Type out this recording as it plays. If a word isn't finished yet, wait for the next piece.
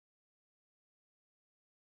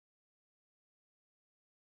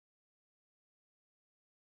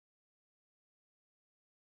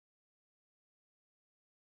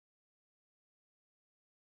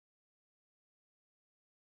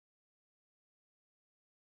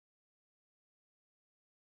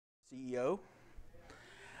CEO.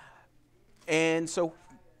 And so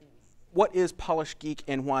what is Polished Geek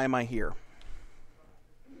and why am I here?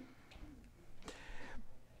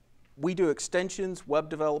 We do extensions, web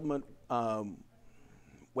development,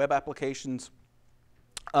 web applications.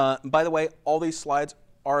 By the way, all these slides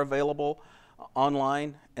are available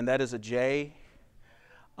online, and that is a J,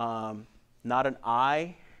 not an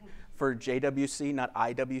I for JWC, not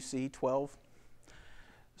IWC 12.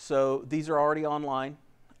 So these are already online.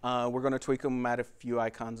 We're going to tweak them, add a few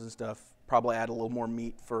icons and stuff, probably add a little more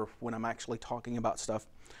meat for when I'm actually talking about stuff.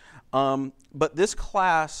 But this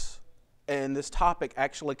class and this topic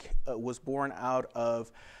actually was born out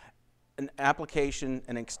of an application,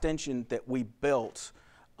 an extension that we built,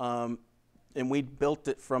 and we built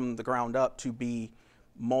it from the ground up to be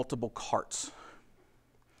multiple carts.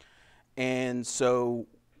 And so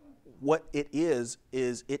what it is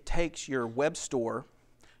it takes your web store,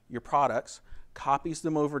 your products, copies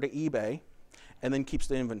them over to eBay, and then keeps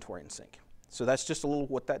the inventory in sync. So that's just a little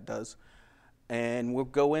what that does. And we'll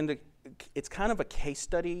go into, it's kind of a case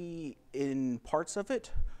study in parts of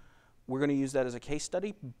it. We're going to use that as a case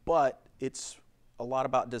study, but it's a lot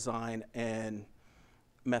about design and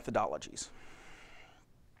methodologies.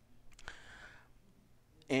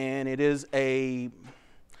 And it is a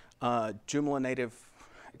Joomla native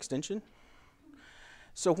extension.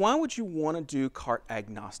 So why would you want to do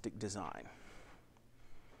cart-agnostic design?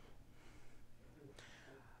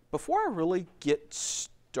 Before I really get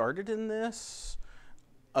started in this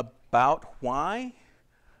about why,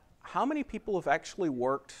 how many people have actually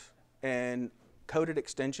worked and coded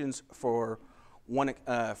extensions for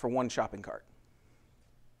one shopping cart?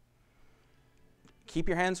 Keep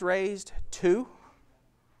your hands raised. 2,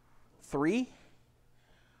 3,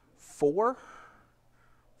 4,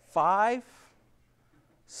 5,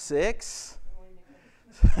 6.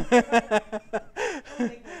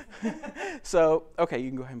 So, okay, you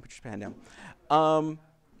can go ahead and put your pen down.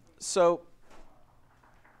 So,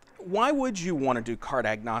 why would you want to do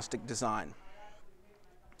cart-agnostic design?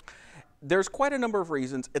 There's quite a number of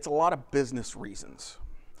reasons. It's a lot of business reasons.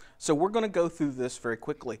 So we're going to go through this very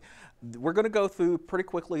quickly. We're going to go through pretty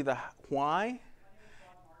quickly the why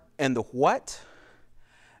and the what,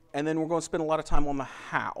 and then we're going to spend a lot of time on the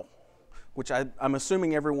how, which I'm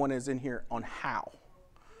assuming everyone is in here on how.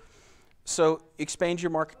 So expand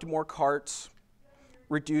your market to more carts,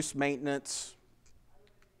 reduce maintenance,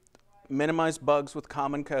 minimize bugs with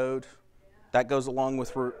common code. That goes along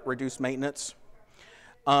with reduced maintenance.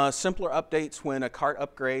 Simpler updates when a cart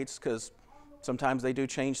upgrades, because sometimes they do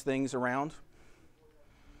change things around.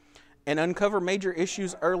 And uncover major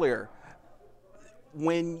issues earlier.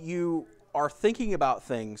 When you are thinking about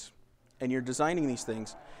things and you're designing these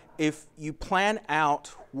things, if you plan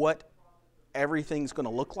out what everything's going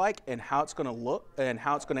to look like and how it's going to look and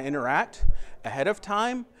how it's going to interact ahead of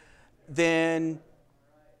time, then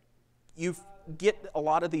you get a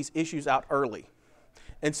lot of these issues out early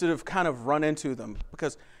instead of kind of run into them.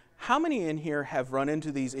 Because how many in here have run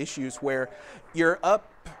into these issues where you're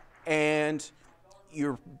up and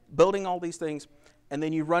you're building all these things and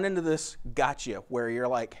then you run into this gotcha where you're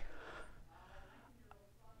like,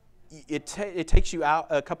 it takes you out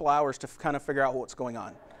a couple hours to kind of figure out what's going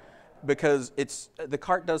on, because the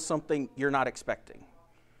cart does something you're not expecting.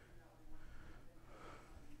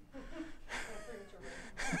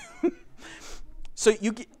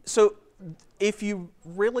 So if you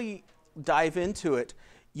really dive into it,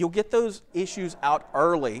 you'll get those issues out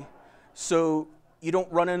early, so you don't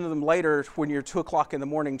run into them later when you're 2 o'clock in the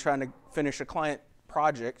morning trying to finish a client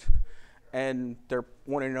project and they're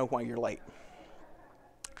wanting to know why you're late.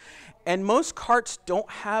 And most carts don't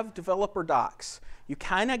have developer docs. You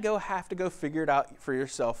kind of have to go figure it out for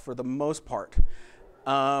yourself for the most part.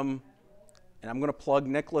 And I'm going to plug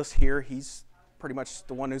Nicholas here. He's pretty much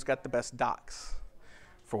the one who's got the best docs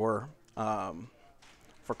for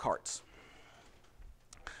carts.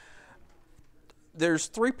 There's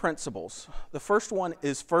 3 principles. The first one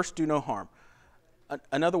is first do no harm.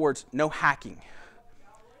 In other words, no hacking.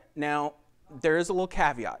 Now, there is a little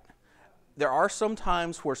caveat. There are some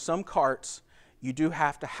times where some carts you do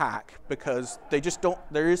have to hack because they just don't,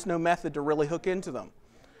 there is no method to really hook into them.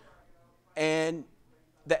 And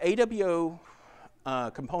the AWO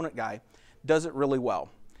component guy does it really well.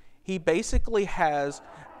 He basically has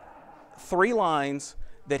 3 lines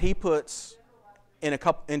that he puts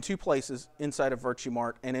in 2 places inside of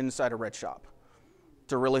VirtueMart and inside of redSHOP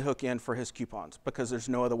to really hook in for his coupons, because there's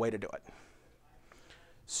no other way to do it.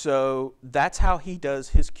 So that's how he does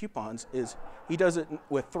his coupons, is he does it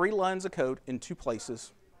with 3 lines of code in 2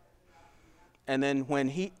 places. And then when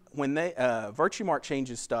VirtueMart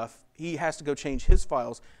changes stuff, he has to go change his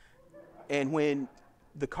files And when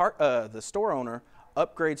the store owner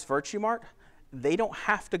upgrades VirtueMart, they don't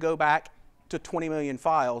have to go back to 20 million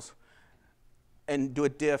files and do a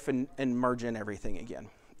diff and merge in everything again.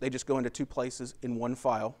 They just go into 2 places in 1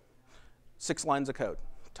 file, 6 lines of code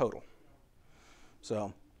total.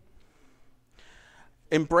 So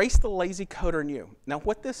embrace the lazy coder in you. Now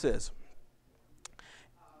what this is,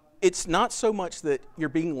 it's not so much that you're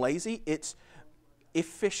being lazy, it's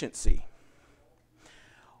efficiency.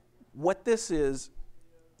 What this is,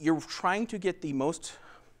 you're trying to get the most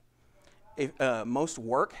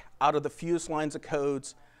work out of the fewest lines of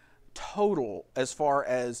codes total, as far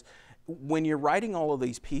as when you're writing all of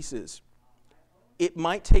these pieces, it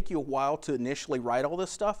might take you a while to initially write all this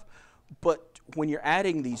stuff, but when you're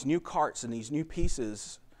adding these new carts and these new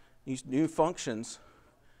pieces, these new functions,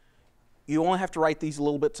 you only have to write these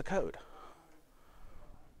little bits of code.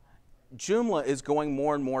 Joomla is going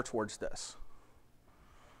more and more towards this,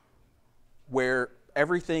 where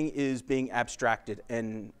everything is being abstracted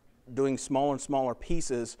and doing smaller and smaller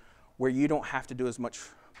pieces where you don't have to do as much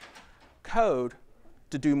code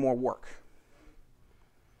to do more work.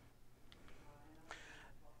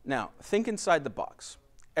 Now, think inside the box.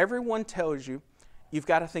 Everyone tells you you've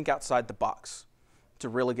got to think outside the box to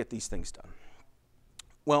really get these things done.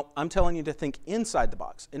 Well, I'm telling you to think inside the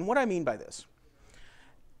box. And what I mean by this,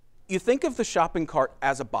 you think of the shopping cart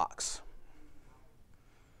as a box.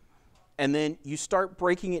 And then you start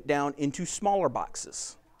breaking it down into smaller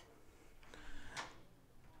boxes.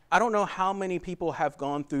 I don't know how many people have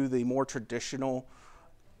gone through the more traditional,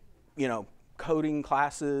 coding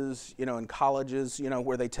classes, in colleges,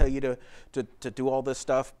 where they tell you to do all this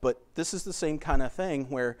stuff. But this is the same kind of thing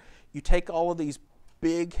where you take all of these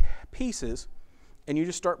big pieces and you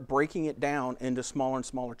just start breaking it down into smaller and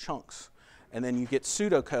smaller chunks. And then you get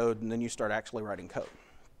pseudocode, and then you start actually writing code.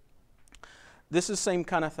 This is the same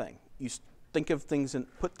kind of thing. You think of things and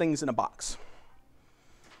put things in a box.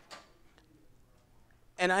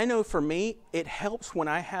 And I know for me, it helps when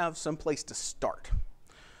I have some place to start.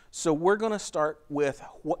 So we're going to start with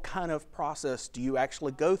what kind of process do you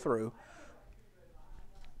actually go through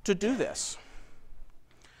to do this.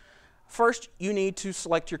 First, you need to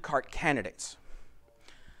select your cart candidates.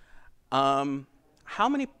 How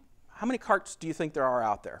many carts do you think there are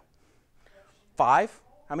out there? 5?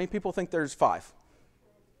 How many people think there's 5?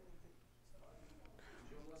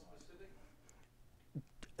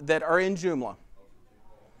 That are in Joomla.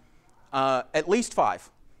 At least 5.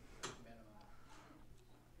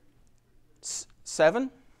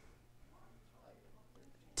 7?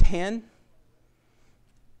 10?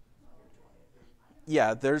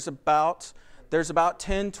 Yeah, there's about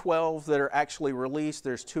 10, 12 that are actually released.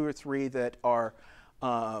 There's 2 or 3 that are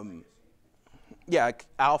alpha,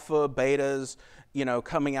 betas,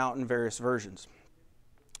 coming out in various versions.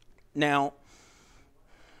 Now,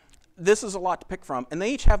 this is a lot to pick from, and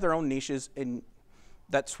they each have their own niches, and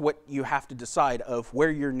that's what you have to decide of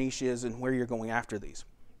where your niche is and where you're going after these.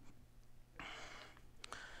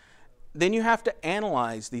 Then you have to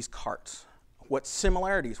analyze these carts. What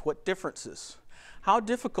similarities, what differences? How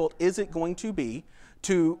difficult is it going to be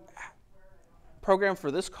to program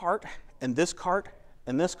for this cart and this cart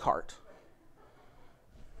and this cart?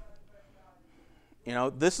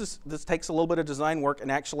 This takes a little bit of design work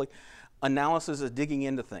and actually analysis of digging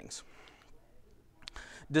into things.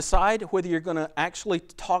 Decide whether you're going to actually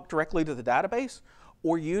talk directly to the database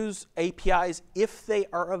or use APIs if they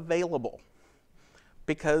are available.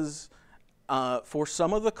 Because for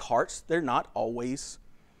some of the carts, they're not always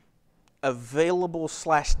available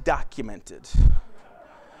 / documented.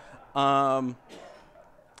 And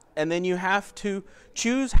then you have to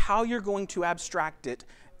choose how you're going to abstract it,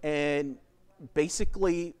 and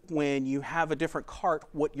basically when you have a different cart,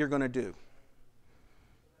 what you're going to do.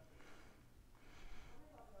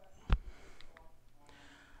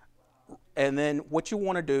 And then what you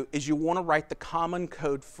want to do is you want to write the common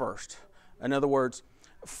code first. In other words,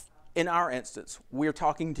 in our instance, we're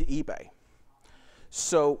talking to eBay.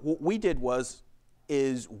 So what we did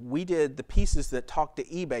is we did the pieces that talk to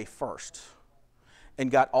eBay first and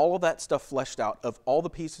got all of that stuff fleshed out of all the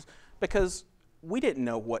pieces, because we didn't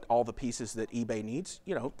know what all the pieces that eBay needs.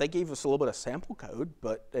 They gave us a little bit of sample code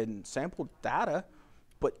and sample data,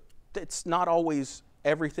 but it's not always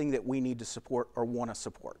everything that we need to support or want to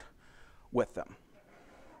support with them.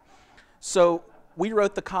 So we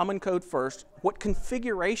wrote the common code first. What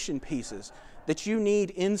configuration pieces that you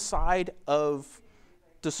need inside of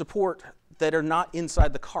the support that are not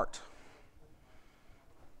inside the cart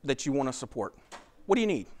that you want to support? What do you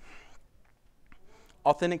need?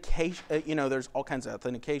 Authentication, there's all kinds of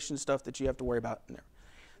authentication stuff that you have to worry about in there.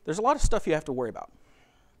 There's a lot of stuff you have to worry about.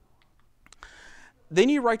 Then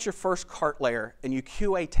you write your first cart layer and you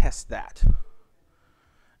QA test that.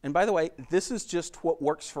 And by the way, this is just what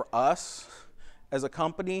works for us as a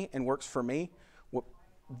company and works for me.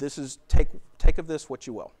 This is, take of this what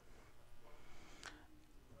you will.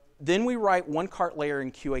 Then we write one cart layer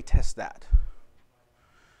and QA test that.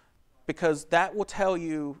 Because that will tell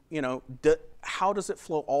you, how does it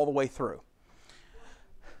flow all the way through.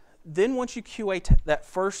 Then once you QA that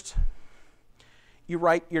first, you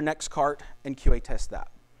write your next cart and QA test that.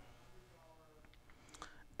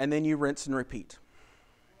 And then you rinse and repeat.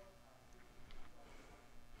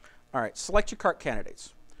 All right, select your cart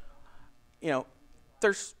candidates.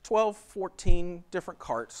 There's 12, 14 different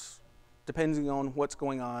carts, depending on what's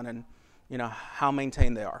going on and how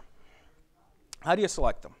maintained they are. How do you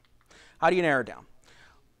select them? How do you narrow down?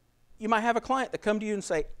 You might have a client that come to you and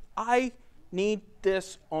say, I need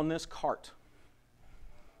this on this cart.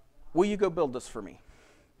 Will you go build this for me?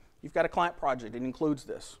 You've got a client project, it includes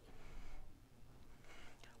this.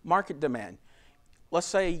 Market demand. Let's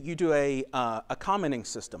say you do a commenting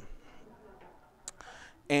system.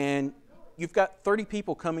 And you've got 30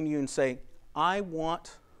 people coming to you and say, I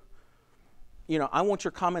want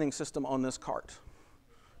your commenting system on this cart.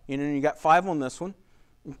 And you got 5 on this one,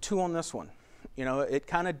 and 2 on this one. It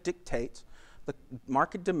kind of dictates the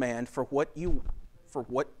market demand for what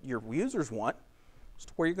your users want, as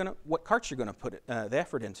to what carts you're going to put the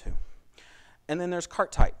effort into. And then there's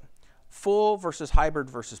cart type, full versus hybrid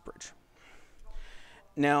versus bridge.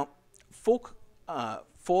 Now,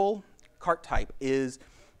 full cart type is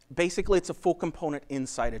basically it's a full component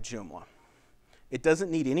inside of Joomla. It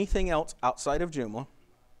doesn't need anything else outside of Joomla,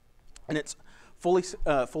 and it's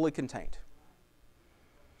fully contained.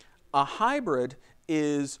 A hybrid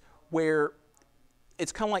is where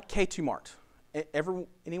it's kind of like K2Mart.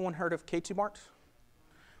 Anyone heard of K2Mart?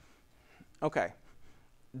 Okay.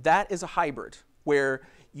 That is a hybrid where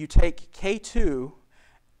you take K2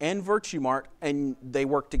 and VirtueMart and they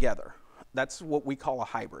work together. That's what we call a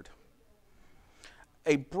hybrid.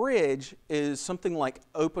 A bridge is something like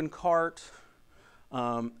OpenCart,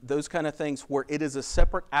 those kind of things where it is a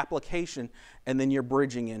separate application and then you're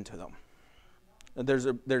bridging into them.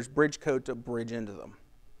 There's bridge code to bridge into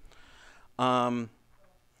them.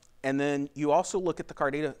 And then you also look at the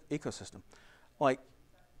cart ecosystem. Like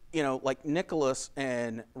Nicholas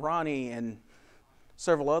and Ronnie and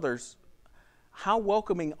several others, how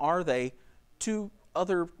welcoming are they to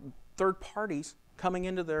other third parties coming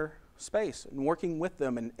into their space and working with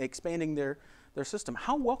them and expanding their system?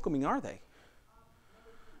 How welcoming are they?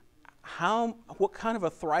 What kind of a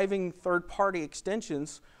thriving third-party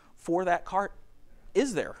extensions for that cart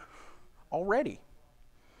is there already?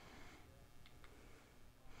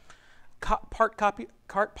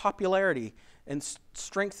 Cart popularity and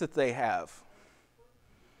strength that they have.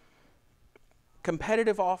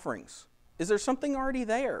 Competitive offerings. Is there something already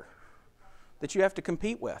there that you have to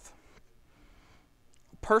compete with?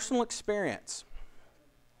 Personal experience.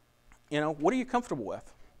 What are you comfortable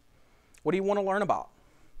with? What do you want to learn about?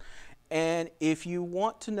 And if you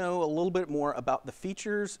want to know a little bit more about the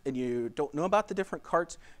features and you don't know about the different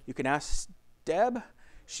carts, you can ask Deb.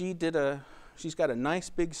 She's got a nice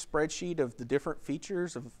big spreadsheet of the different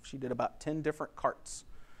features. She did about 10 different carts.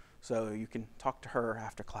 So you can talk to her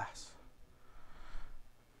after class.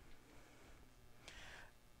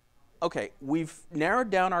 Okay, we've narrowed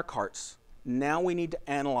down our carts. Now we need to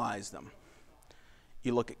analyze them.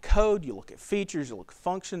 You look at code, you look at features, you look at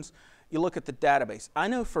functions, you look at the database. I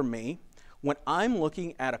know for me, when I'm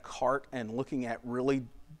looking at a cart and looking at really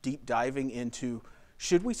deep diving into,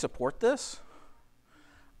 should we support this?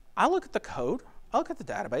 I look at the code, I look at the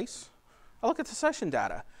database, I look at the session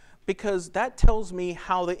data, because that tells me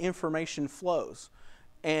how the information flows.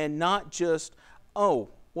 And not just, oh,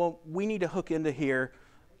 well, we need to hook into here,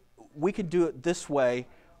 we could do it this way,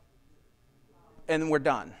 and we're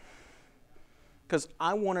done. Because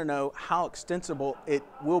I want to know how extensible it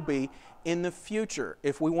will be in the future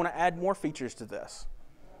if we want to add more features to this.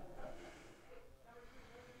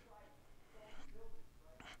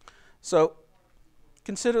 So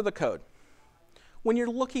consider the code. When you're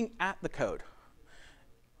looking at the code,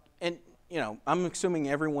 and I'm assuming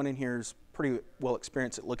everyone in here is pretty well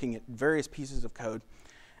experienced at looking at various pieces of code,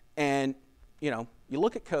 and you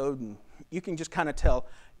look at code and you can just kind of tell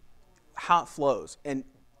how it flows. And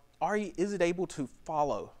is it able to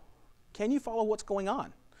follow? Can you follow what's going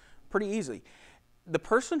on? Pretty easily. The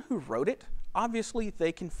person who wrote it, obviously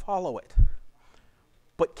they can follow it.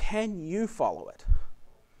 But can you follow it?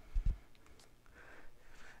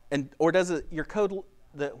 Or does your code,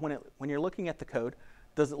 when you're looking at the code,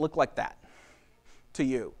 does it look like that to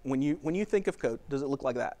you? When you think of code, does it look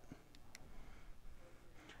like that?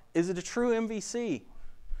 Is it a true MVC?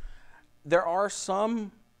 There are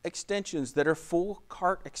some extensions that are full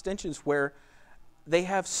cart extensions where they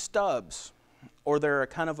have stubs, or they're a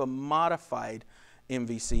kind of a modified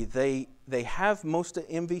MVC. They have most of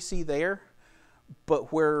MVC there,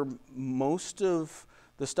 but where most of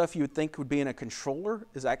the stuff you would think would be in a controller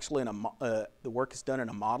is actually in the work is done in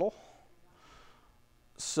a model.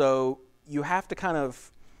 So you have to kind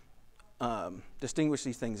of distinguish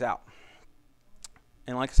these things out.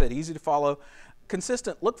 And like I said, easy to follow,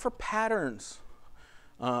 consistent. Look for patterns.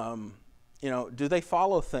 Do they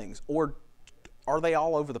follow things, or are they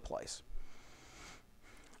all over the place?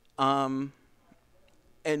 And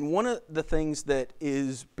one of the things that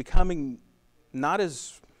is becoming not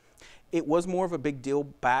as, it was more of a big deal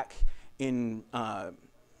back in Joomla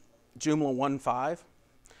 1.5,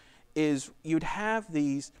 is you'd have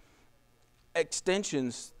these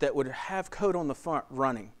extensions that would have code on the front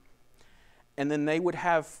running. And then they would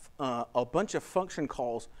have a bunch of function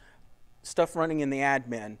calls, stuff running in the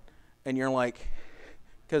admin. And you're like,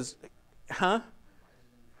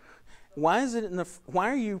 why is it in the, why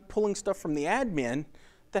are you pulling stuff from the admin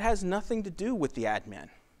that has nothing to do with the admin?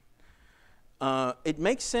 It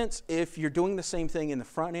makes sense if you're doing the same thing in the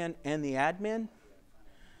front end and the admin.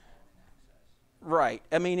 Right.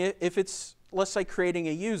 I mean, if it's, let's say, creating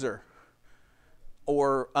a user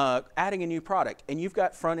or adding a new product, and you've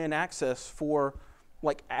got front end access for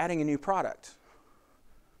like adding a new product,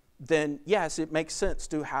 then yes, it makes sense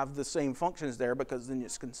to have the same functions there because then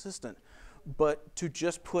it's consistent. But to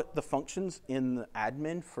just put the functions in the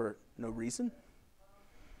admin for no reason,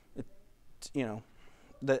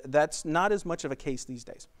 that's not as much of a case these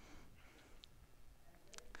days.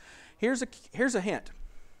 Here's a hint.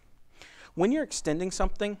 When you're extending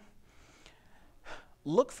something,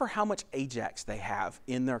 look for how much Ajax they have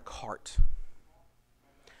in their cart.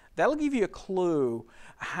 That'll give you a clue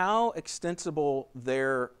how extensible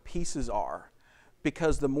their pieces are,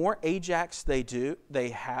 because the more Ajax they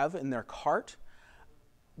have in their cart,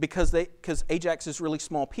 because Ajax is really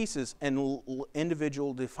small pieces and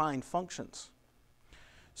individual defined functions.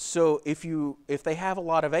 So if they have a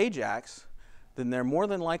lot of Ajax, then they're more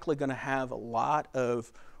than likely going to have a lot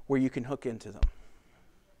of where you can hook into them.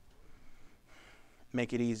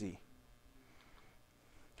 Make it easy.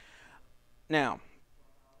 Now,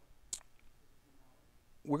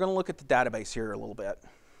 we're going to look at the database here a little bit.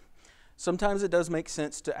 Sometimes it does make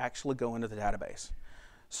sense to actually go into the database.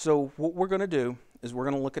 So what we're going to do is we're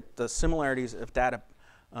going to look at the similarities of data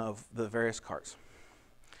of the various carts.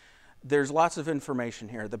 There's lots of information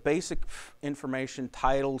here. The basic information: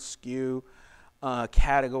 title, SKU,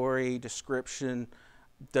 category, description,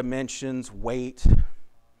 dimensions, weight,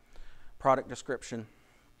 product description.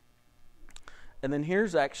 And then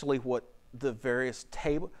here's actually what the various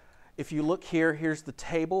table. If you look here, here's the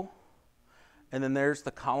table, and then there's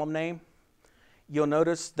the column name. You'll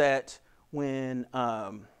notice that when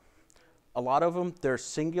a lot of them, they're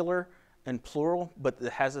singular and plural, but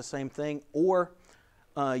it has the same thing. Or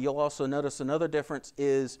you'll also notice another difference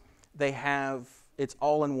is they have, it's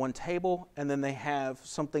all in one table, and then they have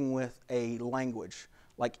something with a language,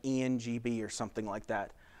 like ENGB or something like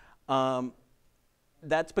that.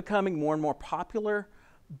 That's becoming more and more popular,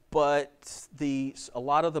 but a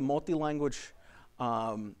lot of the multi-language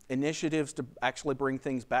initiatives to actually bring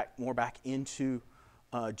things more back into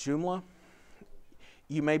Joomla,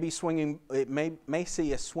 you may be swinging, it may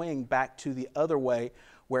see a swing back to the other way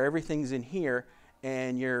where everything's in here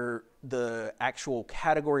and the actual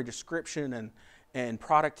category description and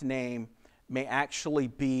product name may actually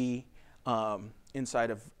be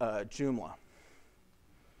inside of Joomla.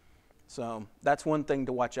 So that's one thing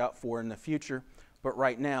to watch out for in the future. But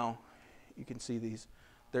right now, you can see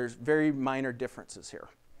there's very minor differences here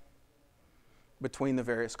between the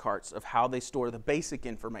various carts of how they store the basic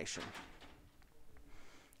information.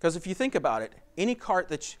 Because if you think about it, any cart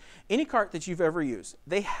that you've ever used,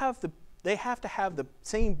 they have to have the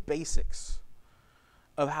same basics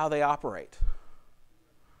of how they operate.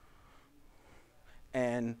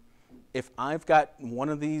 And if I've got one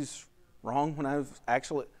of these wrong when I've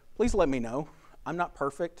actually, please let me know. I'm not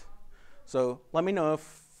perfect. So let me know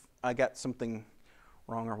if I got something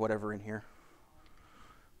wrong or whatever in here.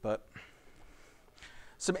 But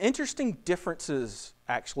some interesting differences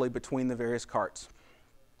actually between the various carts.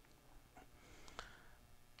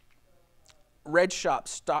 RedSHOP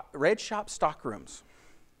stockrooms.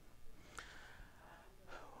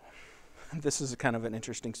 This is kind of an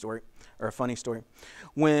interesting story, or a funny story.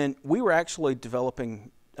 When we were actually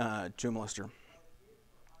developing JoomLister,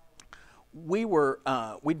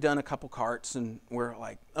 we'd done a couple carts, and we're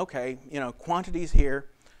like, okay, quantities here.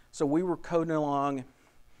 So we were coding along,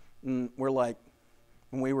 And we're like,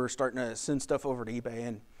 when we were starting to send stuff over to eBay,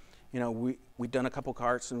 and we'd done a couple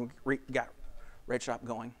carts and we got redSHOP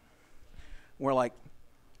going. We're like,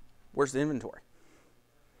 where's the inventory?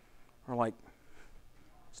 We're like,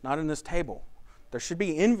 it's not in this table. There should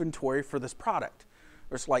be inventory for this product.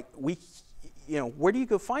 It's like, where do you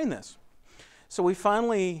go find this? So we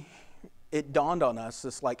finally, it dawned on us,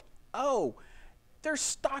 it's like, oh, there's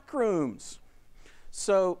stock rooms.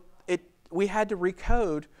 So we had to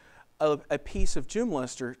recode a piece of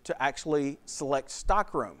JoomLister to actually select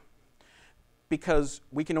stock room, because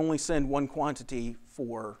we can only send one quantity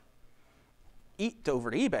over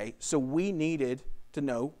to eBay, so we needed to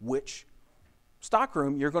know which stock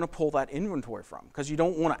room you're going to pull that inventory from, because you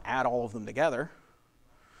don't want to add all of them together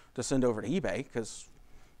to send over to eBay, because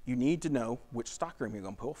you need to know which stock room you're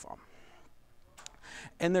going to pull from.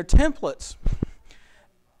 And their template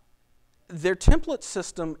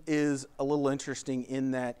system is a little interesting in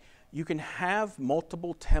that you can have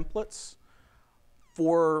multiple templates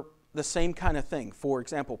for the same kind of thing. For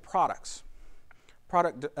example, product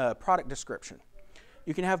description.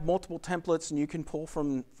 You can have multiple templates and you can pull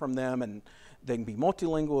from them, and they can be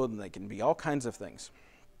multilingual and they can be all kinds of things.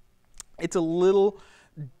 It's a little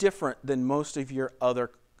different than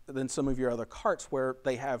some of your other carts where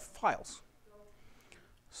they have files.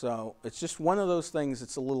 So it's just one of those things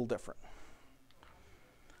that's a little different.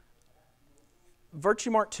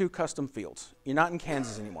 VirtueMart 2 custom fields. You're not in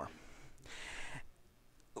Kansas anymore.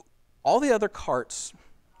 All the other carts,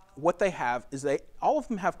 what they have is all of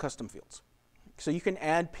them have custom fields. So you can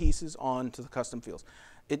add pieces onto the custom fields.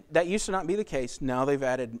 That used to not be the case. Now they've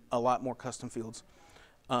added a lot more custom fields.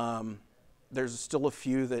 There's still a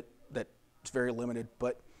few that's very limited,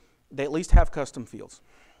 but they at least have custom fields.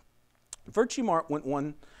 VirtueMart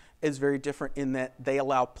one is very different in that they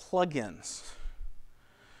allow plugins.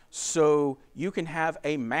 So you can have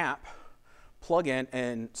a map plugin,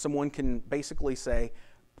 and someone can basically say,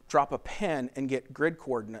 drop a pen and get grid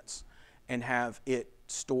coordinates and have it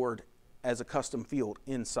stored as a custom field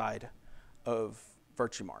inside of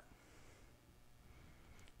VirtueMart.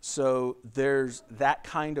 So there's that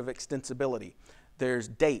kind of extensibility. There's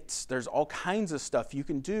dates. There's all kinds of stuff you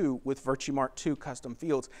can do with VirtueMart 2 custom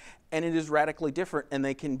fields, and it is radically different, and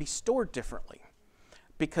they can be stored differently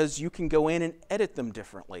because you can go in and edit them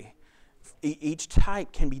differently. Each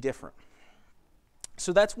type can be different.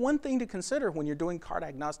 So that's one thing to consider when you're doing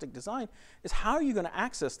cart-agnostic design, is how are you going to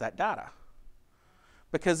access that data?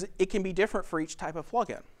 Because it can be different for each type of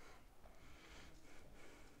plugin.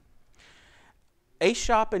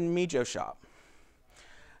 HikaShop and JoomLister.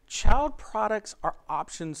 Child products are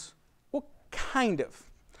options, well, kind of.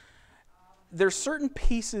 There's certain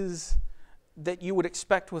pieces that you would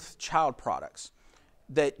expect with child products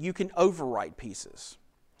that you can override pieces.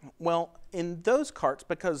 Well, in those carts,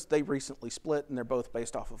 because they recently split and they're both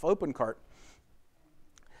based off of OpenCart,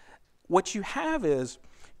 what you have is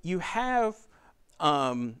you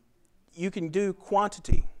can do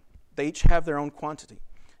quantity. They each have their own quantity.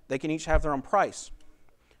 They can each have their own price.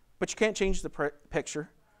 But you can't change the picture.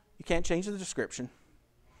 You can't change the description.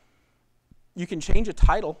 You can change a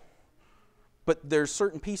title, but there's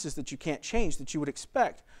certain pieces that you can't change that you would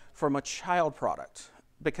expect from a child product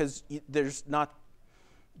because there's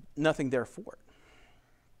nothing there for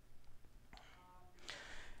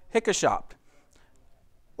it. HikaShop,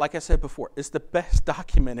 like I said before, is the best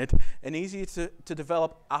documented and easy to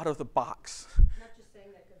develop out of the box. Not just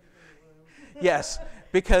saying that because you're in the room. Yes,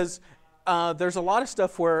 because there's a lot of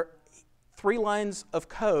stuff where 3 lines of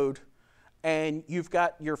code and you've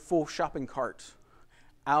got your full shopping cart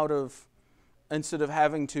instead of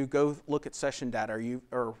having to go look at session data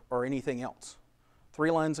or anything else. 3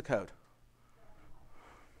 lines of code.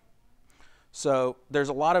 So there's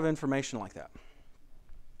a lot of information like that.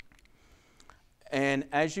 And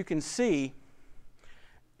as you can see,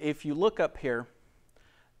 if you look up here,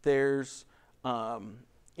 there's,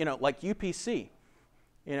 like UPC.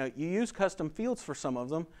 You use custom fields for some of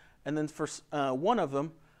them, and then for one of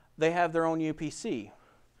them, they have their own UPC.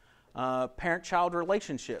 Parent-child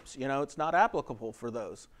relationships, it's not applicable for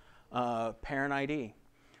those. Parent ID.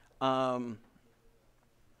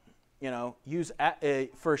 Use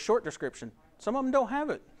for a short description. Some of them don't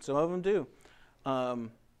have it. Some of them do.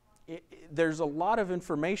 There's a lot of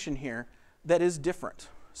information here that is different.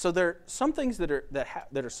 So there are some things that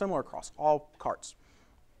are similar across all carts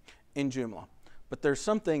in Joomla, but there's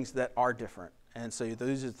some things that are different, and so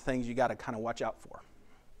those are the things you got to kind of watch out for.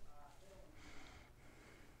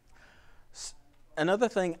 Another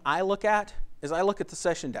thing I look at is the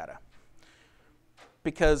session data.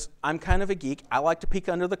 Because I'm kind of a geek, I like to peek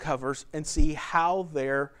under the covers and see how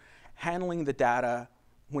they're handling the data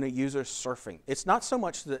when a user's surfing. It's not so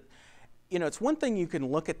much that, it's one thing you can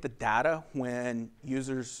look at the data when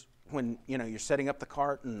you're setting up the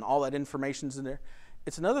cart and all that information's in there.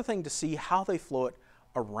 It's another thing to see how they flow it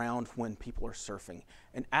around when people are surfing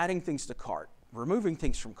and adding things to cart, removing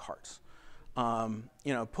things from carts,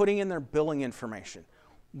 putting in their billing information.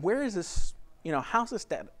 Where is this, how's this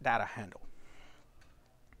data handled?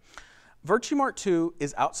 VirtueMart 2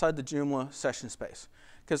 is outside the Joomla session space,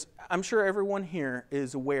 because I'm sure everyone here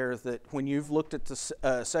is aware that when you've looked at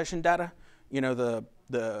the session data,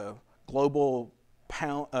 the global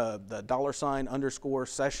pound, the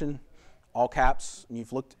 $_session, all caps, and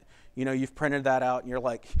you've looked, you've printed that out, and you're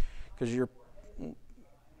like, because you're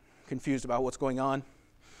confused about what's going on.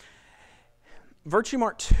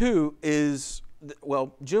 VirtueMart 2 is,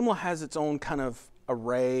 well, Joomla has its own kind of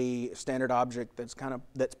array standard object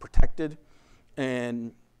that's protected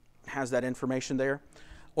and has that information there.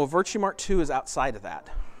 Well, VirtueMart 2 is outside of that.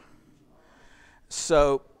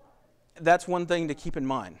 So that's one thing to keep in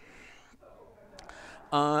mind.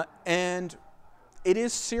 And it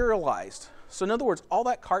is serialized. So in other words, all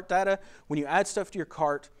that cart data, when you add stuff to your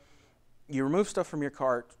cart, you remove stuff from your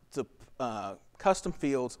cart, the custom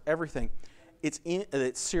fields, everything, it's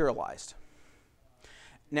serialized.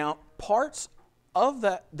 Now, parts of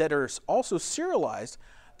that are also serialized,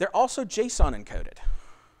 they're also JSON encoded.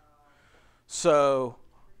 So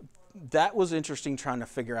that was interesting, trying to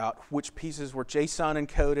figure out which pieces were JSON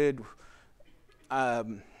encoded.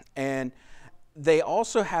 And they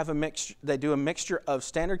also have a mixture, they do a mixture of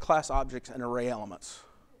standard class objects and array elements,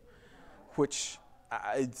 which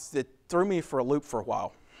it threw me for a loop for a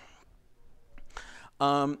while.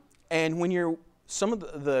 And when some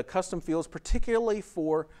of the custom fields, particularly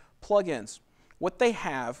for plugins, what they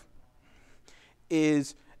have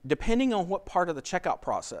is, depending on what part of the checkout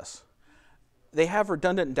process, they have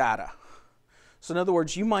redundant data. So in other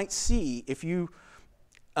words, you might see, if you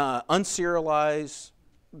unserialize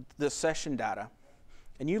the session data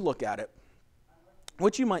and you look at it,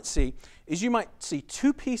 what you might see is you might see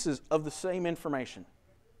two pieces of the same information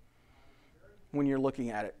when you're looking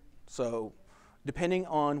at it. So depending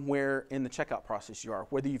on where in the checkout process you are,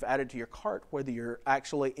 whether you've added to your cart, whether you're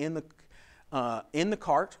actually in the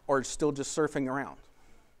cart or still just surfing around.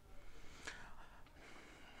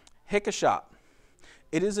 HikaShop.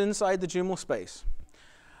 It is inside the Joomla space.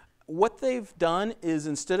 What they've done is,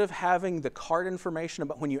 instead of having the cart information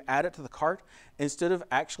about when you add it to the cart, instead of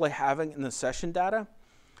actually having in the session data,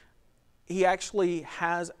 he actually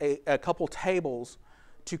has a couple tables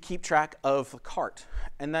to keep track of the cart.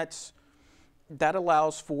 And that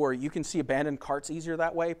allows for, you can see abandoned carts easier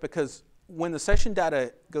that way, because when the session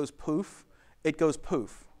data goes poof, it goes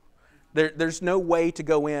poof. There's no way to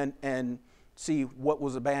go in and see what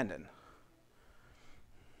was abandoned,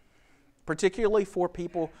 particularly for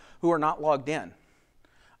people who are not logged in,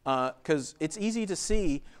 because it's easy to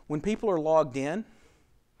see when people are logged in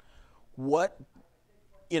what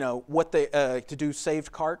they to do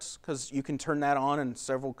saved carts, because you can turn that on in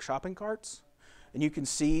several shopping carts, and you can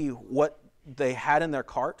see what they had in their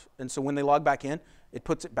cart, and so when they log back in, it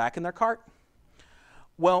puts it back in their cart.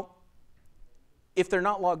 Well, if they're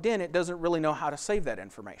not logged in, it doesn't really know how to save that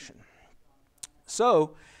information.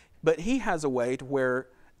 So, but he has a way to where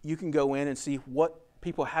you can go in and see what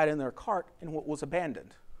people had in their cart and what was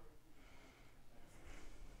abandoned.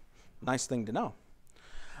 Nice thing to know.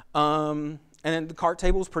 And then the cart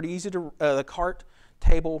table is pretty easy to, the cart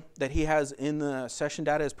table that he has in the session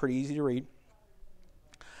data is pretty easy to read.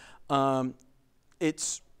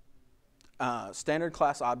 It's standard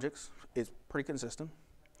class objects. It's pretty consistent.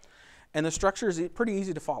 And the structure is pretty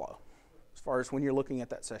easy to follow as far as when you're looking at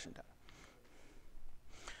that session data.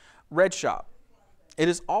 redSHOP. It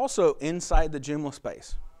is also inside the Joomla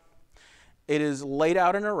space. It is laid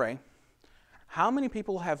out in an array. How many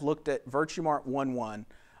people have looked at VirtueMart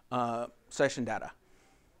 1.1 session data?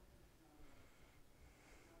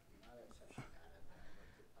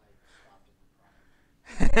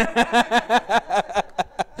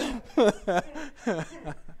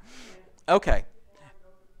 Okay.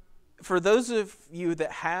 For those of you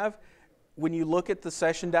that have, when you look at the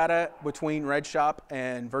session data between redSHOP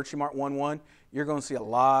and VirtueMart 1.1, you're going to see a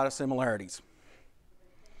lot of similarities.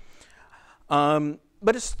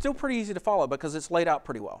 But it's still pretty easy to follow because it's laid out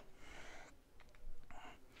pretty well.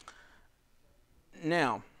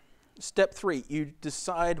 Now, step 3, you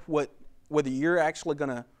decide whether you're actually going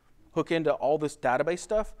to hook into all this database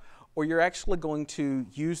stuff, or you're actually going to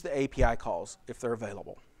use the API calls if they're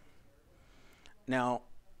available. Now,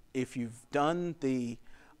 if you've done the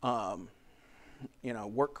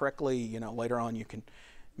work correctly, later on you can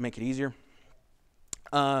make it easier.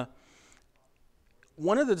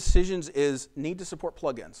 one of the decisions is need to support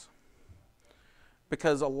plugins,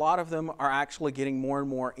 because a lot of them are actually getting more and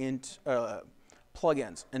more into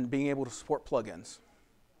plugins and being able to support plugins.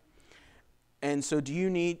 And so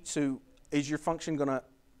is your function going to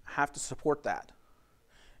have to support that?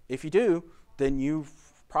 If you do, then you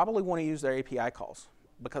probably want to use their API calls,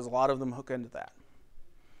 because a lot of them hook into that.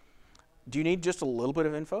 Do you need just a little bit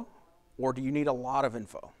of info, or do you need a lot of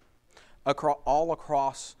info all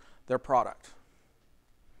across their product?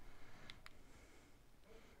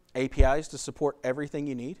 APIs to support everything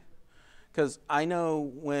you need? Because I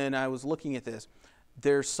know when I was looking at this,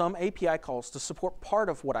 there's some API calls to support part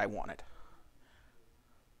of what I wanted,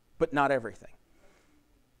 but not everything.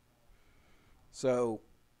 So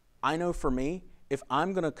I know for me, if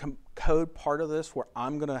I'm going to code part of this where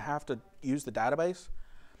I'm going to have to use the database,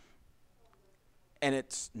 and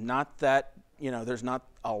it's not that, there's not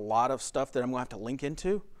a lot of stuff that I'm going to have to link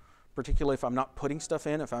into, particularly if I'm not putting stuff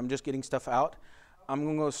in, if I'm just getting stuff out, I'm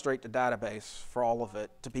going to go straight to database for all of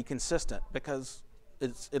it to be consistent, because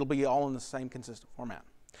it'll be all in the same consistent format.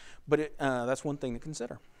 But that's one thing to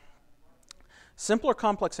consider. Simpler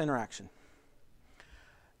complex interaction.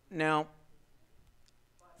 Now,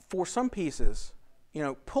 for some pieces,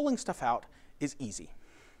 pulling stuff out is easy.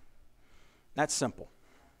 That's simple.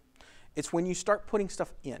 It's when you start putting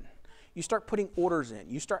stuff in. You start putting orders in.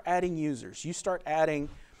 You start adding users. You start adding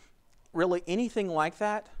really anything like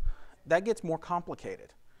that, that gets more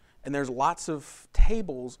complicated. And there's lots of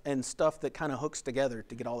tables and stuff that kind of hooks together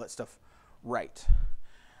to get all that stuff right.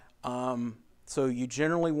 So you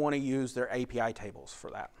generally want to use their API tables for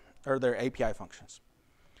that, or their API functions.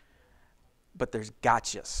 But there's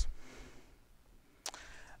gotchas.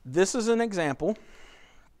 This is an example.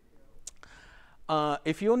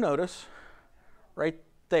 If you'll notice, right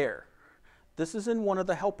there, this is in one of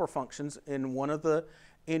the helper functions in one of the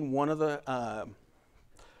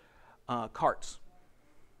carts,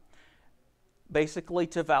 basically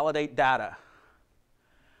to validate data.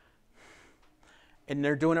 And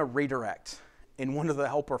they're doing a redirect in one of the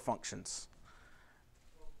helper functions.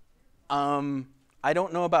 I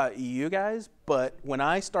don't know about you guys, but when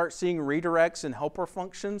I start seeing redirects in helper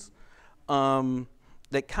functions,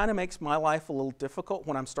 that kind of makes my life a little difficult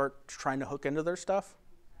when I'm start trying to hook into their stuff.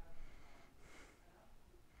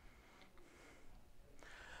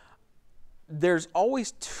 There's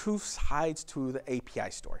always two sides to the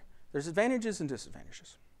API story. There's advantages and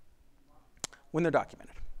disadvantages when they're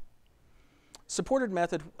documented. Supported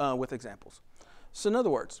method with examples. So in other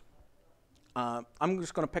words, I'm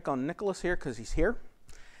just going to pick on Nicholas here because he's here.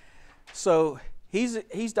 So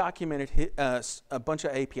he's documented a bunch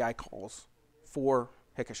of API calls for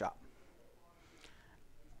HikaShop.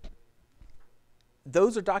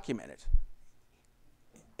 Those are documented.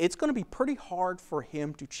 It's going to be pretty hard for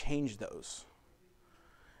him to change those,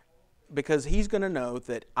 because he's going to know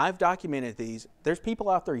that I've documented these. There's people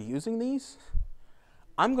out there using these.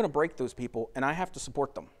 I'm going to break those people, and I have to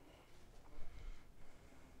support them.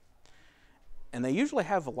 And they usually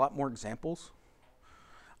have a lot more examples,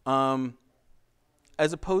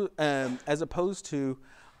 as opposed to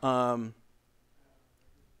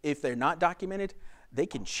if they're not documented, they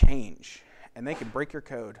can change and they can break your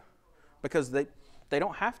code, because they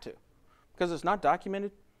don't have to, because it's not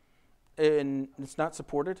documented and it's not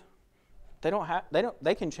supported.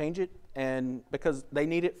 They can change it, and because they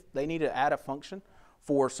need to add a function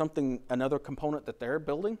for another component that they're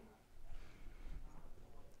building.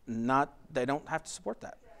 They don't have to support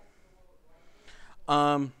that.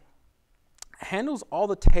 Handles all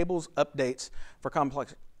the tables updates for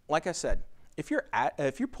complex. Like I said, if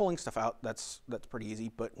you're pulling stuff out, that's pretty easy.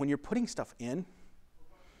 But when you're putting stuff in,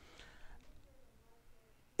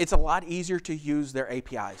 it's a lot easier to use their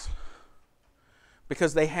APIs,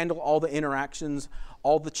 because they handle all the interactions,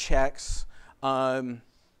 all the checks.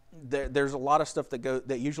 There's a lot of stuff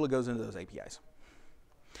that usually goes into those APIs.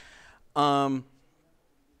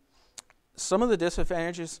 Some of the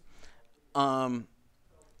disadvantages,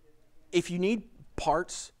 if you need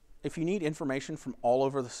parts, if you need information from all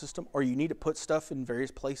over the system, or you need to put stuff in various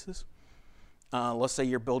places, let's say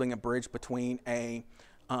you're building a bridge between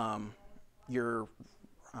your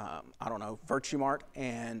VirtueMart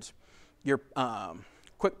and your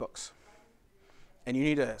QuickBooks, and you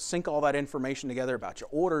need to sync all that information together about your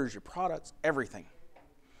orders, your products, everything.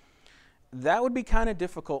 That would be kind of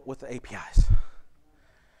difficult with the APIs.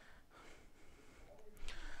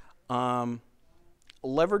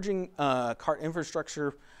 Leveraging cart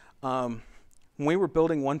infrastructure. When we were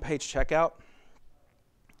building one-page checkout,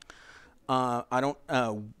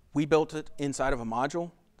 we built it inside of a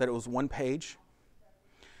module that it was one page.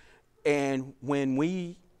 And when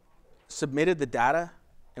we submitted the data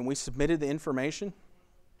and we submitted the information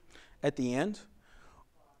at the end,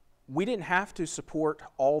 we didn't have to support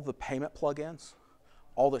all the payment plugins,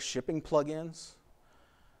 all the shipping plugins,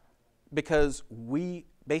 because we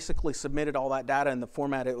basically submitted all that data in the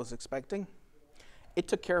format it was expecting. It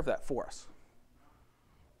took care of that for us.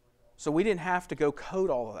 So we didn't have to go code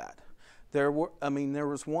all of that. There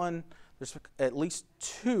was one, there's at least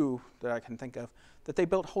two that I can think of that they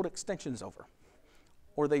built whole extensions over.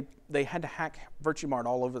 Or they had to hack VirtueMart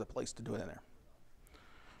all over the place to do it in there.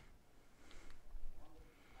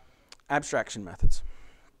 Abstraction methods.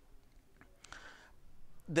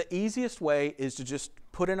 The easiest way is to just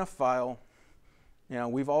put in a file. You know,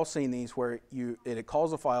 we've all seen these where it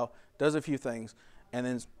calls a file, does a few things, and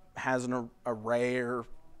then has an array or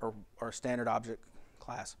standard object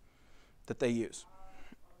class that they use.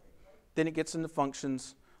 Then it gets into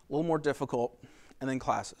functions, a little more difficult, and then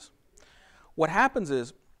classes. What happens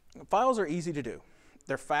is files are easy to do.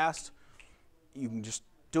 They're fast. You can just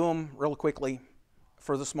do them real quickly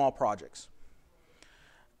for the small projects.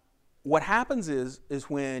 What happens is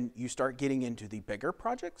when you start getting into the bigger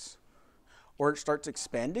projects or it starts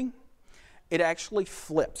expanding, it actually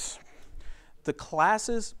flips. The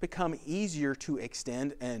classes become easier to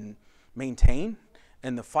extend and maintain,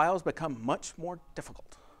 and the files become much more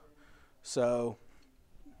difficult. So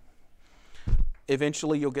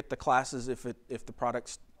eventually you'll get the classes if the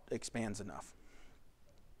product expands enough.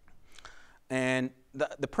 And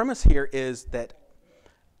the premise here is that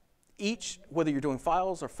whether you're doing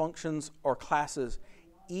files or functions or classes,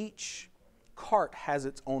 each cart has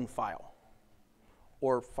its own file,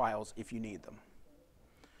 or files if you need them,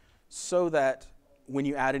 so that when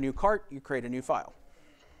you add a new cart, you create a new file.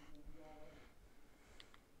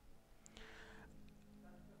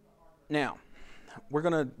 Now, we're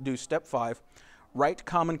going to do step 5, write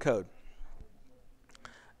common code.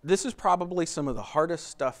 This is probably some of the hardest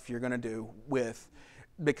stuff you're going to do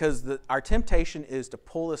because our temptation is to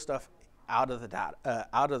pull this stuff out of the data,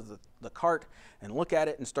 out of the cart and look at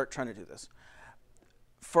it and start trying to do this.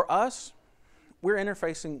 For us, we're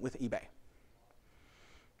interfacing with eBay.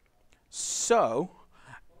 So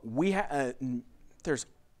there's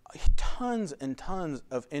tons and tons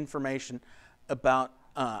of information about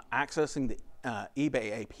accessing the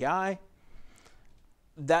eBay API.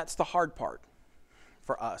 That's the hard part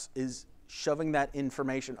for us, is shoving that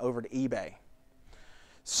information over to eBay.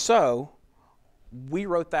 So we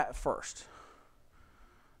wrote that first,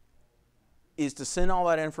 is to send all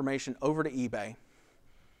that information over to eBay.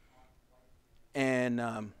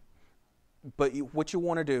 And but what you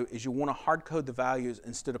want to do is you want to hard code the values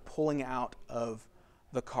instead of pulling out of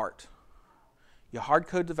the cart. You hard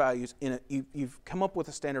code the values you've come up with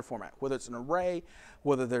a standard format, whether it's an array,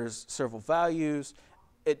 whether there's several values.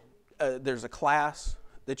 There's a class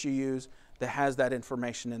that you use that has that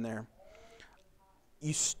information in there.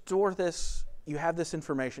 You store this, you have this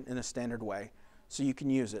information in a standard way so you can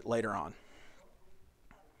use it later on.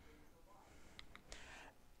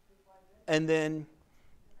 And then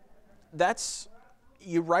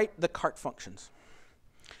you write the cart functions.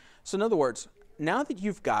 So in other words, now that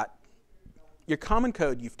you've got your common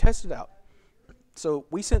code, you've tested out. So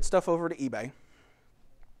we sent stuff over to eBay.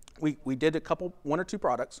 We did one or two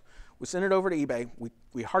products. We sent it over to eBay.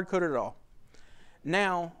 We hard coded it all.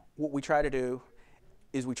 Now what we try to do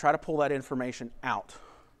is we try to pull that information out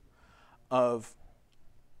of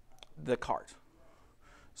the cart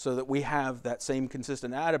so that we have that same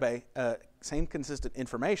consistent same consistent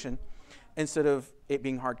information instead of it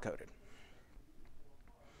being hard coded.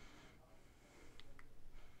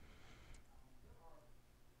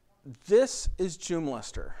 This is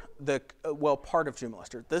JoomLister, part of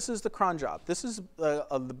JoomLister. This is the cron job. This is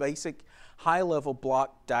the basic high-level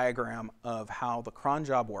block diagram of how the cron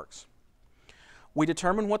job works. We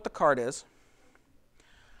determine what the cart is.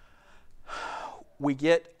 We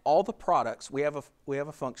get all the products. We have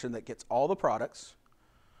a function that gets all the products.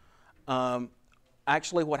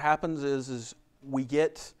 Actually, what happens is we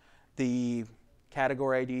get the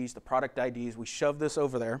category IDs, the product IDs. We shove this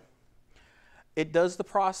over there. It does the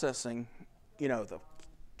processing, the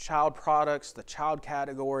child products, the child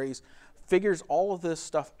categories, figures all of this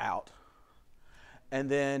stuff out. And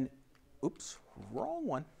then, oops, wrong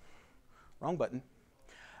one, wrong button.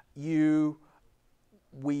 It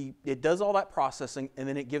does all that processing, and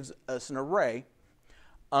then it gives us an array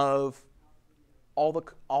of all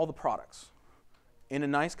the products in a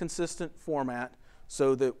nice consistent format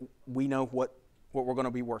so that we know what we're going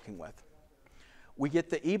to be working with. We get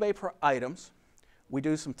the eBay items. We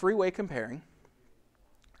do some three-way comparing.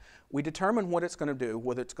 We determine what it's going to do,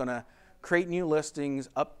 whether it's going to create new listings,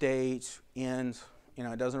 updates, ends, You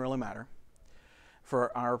know, it doesn't really matter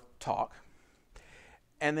for our talk.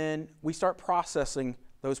 And then we start processing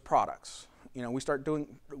those products. You know, we start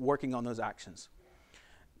working on those actions.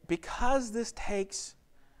 Because this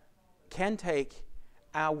can take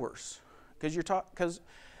hours, because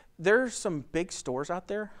there's some big stores out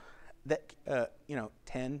there that, you know,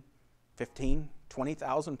 10, 15,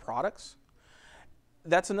 20,000 products.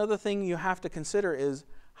 That's another thing you have to consider is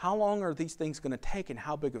how long are these things going to take and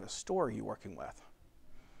how big of a store are you working with?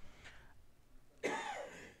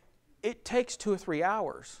 It takes 2 or 3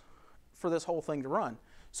 hours for this whole thing to run.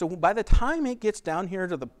 So by the time it gets down here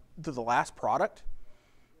to the last product,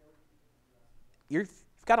 you've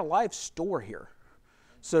got a live store here.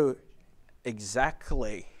 So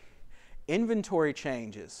exactly, inventory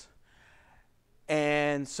changes.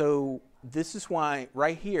 And so this is why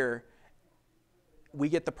right here, we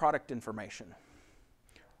get the product information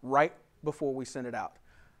right before we send it out.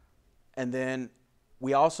 And then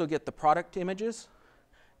we also get the product images,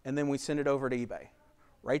 and then we send it over to eBay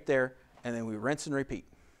right there, and then we rinse and repeat.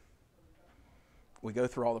 We go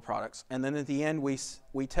through all the products. And then at the end, we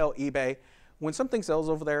tell eBay, when something sells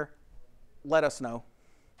over there, let us know.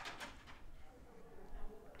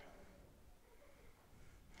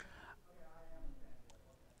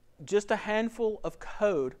 Just a handful of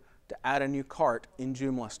code to add a new cart in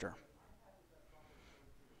JoomLister.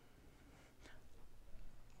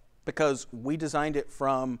 Because we designed it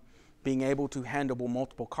from being able to handle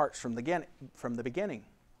multiple carts from the beginning.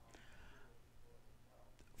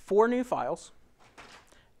 4 new files,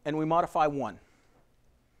 and we modify 1.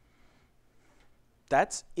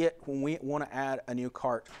 That's it when we want to add a new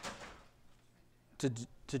cart to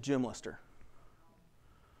JoomLister.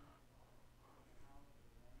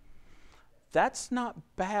 That's not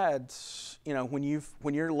bad, you know, when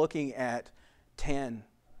you're looking at 10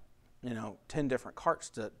 different carts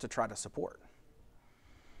to try to support.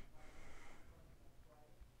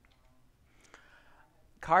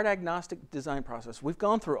 Cart-agnostic design process. We've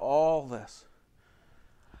gone through all this.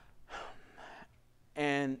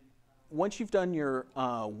 And once you've done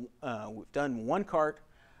we've done 1 cart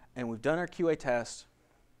and we've done our QA test,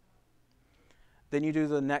 then you do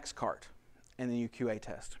the next cart and then you QA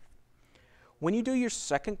test. When you do your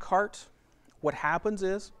second cart, what happens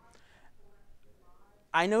is,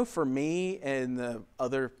 I know for me and the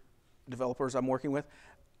other developers I'm working with,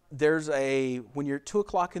 when you're 2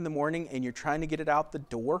 o'clock in the morning and you're trying to get it out the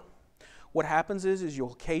door, what happens is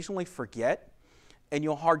you'll occasionally forget and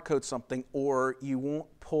you'll hard code something, or you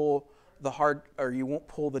won't pull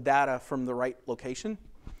the data from the right location.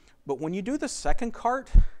 But when you do the second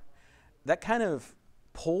cart, that kind of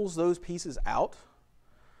pulls those pieces out.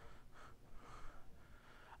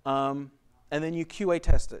 And then you QA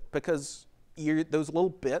test it, because those little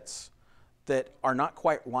bits that are not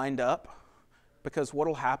quite lined up, because what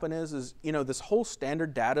will happen is you know, this whole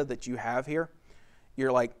standard data that you have here,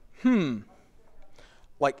 you're like,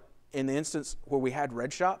 like in the instance where we had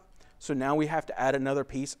redSHOP, so now we have to add another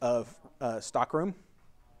piece of stockroom.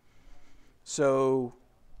 So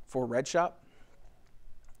for redSHOP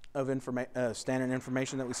of standard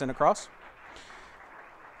information that we send across.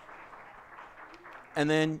 And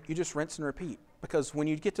then you just rinse and repeat, because when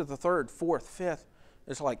you get to the 3rd, 4th, 5th,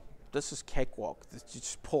 it's like, this is cakewalk. You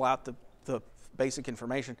just pull out the basic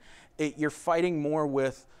information. You're fighting more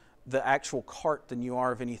with the actual cart than you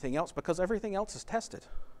are of anything else, because everything else is tested.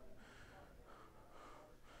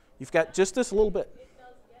 You've got just this little bit. It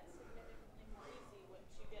does get significantly more easy once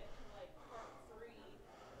you get to like part 3.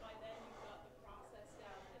 By then you've got the process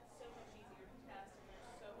down, and it's so much easier to test, and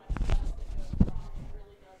there's so much less that goes wrong. It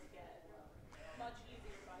really does get much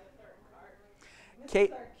easier by the 3rd cart.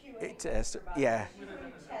 Kate, test, yeah. She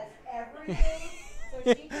test everything.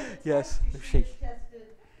 So she Yes, she tested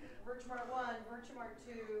VirtueMart 1, VirtueMart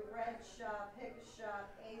 2, redSHOP, HikaShop,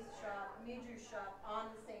 AceShop, MeduShop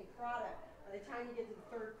on the same product. By the time you get to the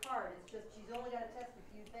 3rd cart, it's just she's only got to test a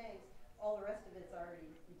few things. All the rest of it's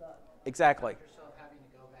already debugged. Exactly. Yourself having to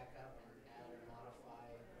go back up and add or modify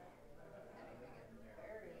anything in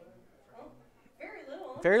there. Very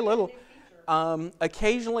little. Very little. New feature.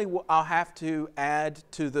 Occasionally, I'll have to add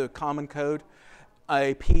to the common code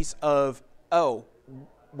a piece of,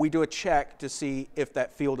 we do a check to see if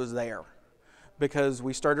that field is there. Because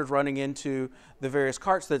we started running into the various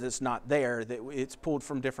carts that it's not there, that it's pulled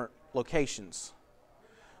from different locations.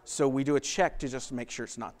 So we do a check to just make sure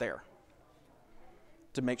it's not there.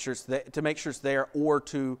 To make sure it's there, or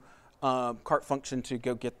to cart function to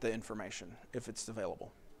go get the information if it's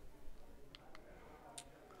available.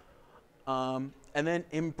 And then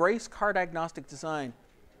embrace cart-agnostic design.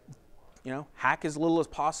 You know, hack as little as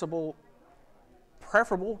possible.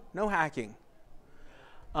 Preferable, no hacking.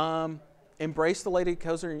 Embrace the lady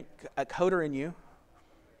coder in you.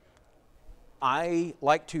 I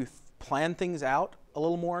like to plan things out a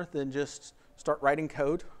little more than just start writing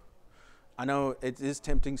code. I know it is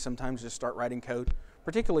tempting sometimes to start writing code,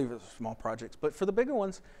 particularly for small projects. But for the bigger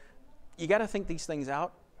ones, you got to think these things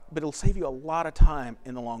out, but it'll save you a lot of time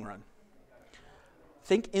in the long run.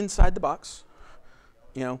 Think inside the box.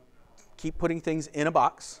 You know, keep putting things in a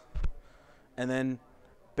box, and then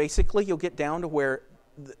basically you'll get down to where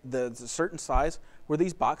the certain size where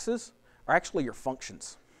these boxes are actually your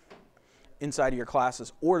functions inside of your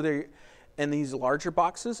classes, and these larger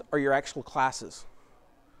boxes are your actual classes.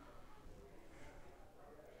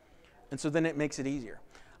 And so then it makes it easier.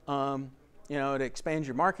 You know, it expands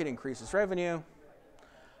your market, increases revenue.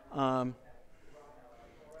 I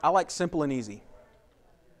like simple and easy.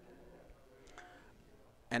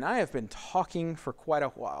 And I have been talking for quite a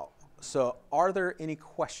while. So are there any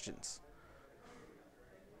questions?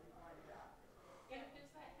 Yeah, who's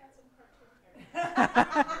that handsome cartoon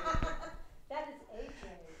character? That is AJ,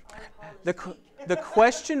 our Polished Geek. The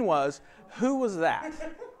question was, who was that?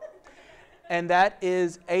 And that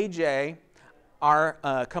is AJ, our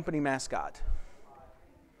company mascot.